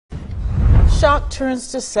Shock turns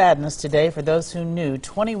to sadness today for those who knew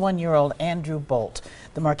 21-year-old Andrew Boldt.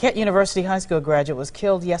 The Marquette University High School graduate was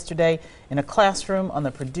killed yesterday in a classroom on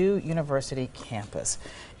the Purdue University campus.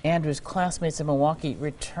 Andrew's classmates in Milwaukee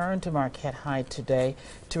returned to Marquette High today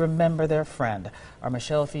to remember their friend. Our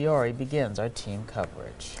Michelle Fiore begins our team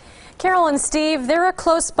coverage. Carol and Steve, they're a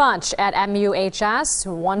close bunch at MUHS.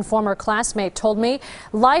 One former classmate told me,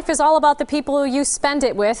 life is all about the people who you spend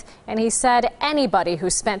it with, and he said anybody who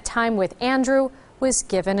spent time with Andrew was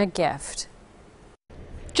given a gift.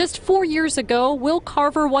 Just 4 years ago, Will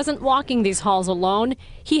Carver wasn't walking these halls alone.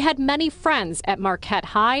 He had many friends at Marquette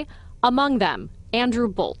High, among them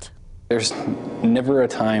Andrew Boldt. There's never a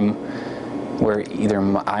time where either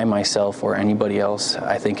I myself or anybody else,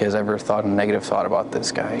 I think, has ever thought a negative thought about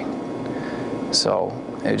this guy. So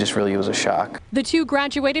it just really was a shock. The two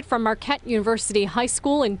graduated from Marquette University High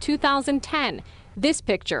School in 2010. This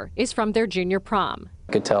picture is from their junior prom.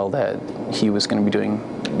 I could tell that he was going to be doing,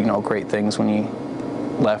 great things when he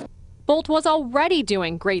left. Boldt was already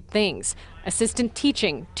doing great things. Assistant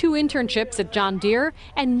teaching, 2 internships at John Deere,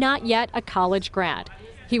 and not yet a college grad.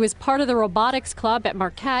 He was part of the robotics club at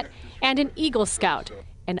Marquette and an Eagle Scout,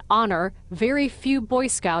 an honor very few Boy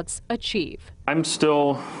Scouts achieve. I'm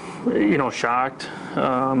still, shocked.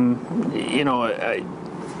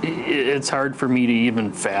 It's hard for me to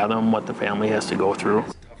even fathom what the family has to go through.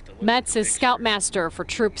 Metz is Scoutmaster for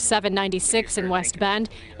Troop 796 in West Bend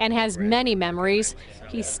and has many memories.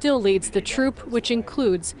 He still leads the troop, which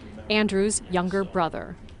includes Andrew's younger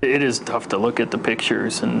brother. It is tough to look at the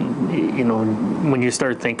pictures and, when you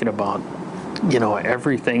start thinking about,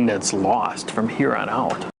 everything that's lost from here on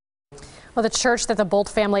out. Well, the church that the Boldt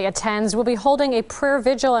family attends will be holding a prayer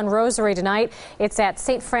vigil and rosary tonight. It's at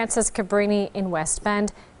St. Francis Cabrini in West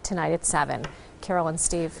Bend tonight at 7. Carol and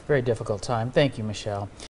Steve. Very difficult time. Thank you, Michelle.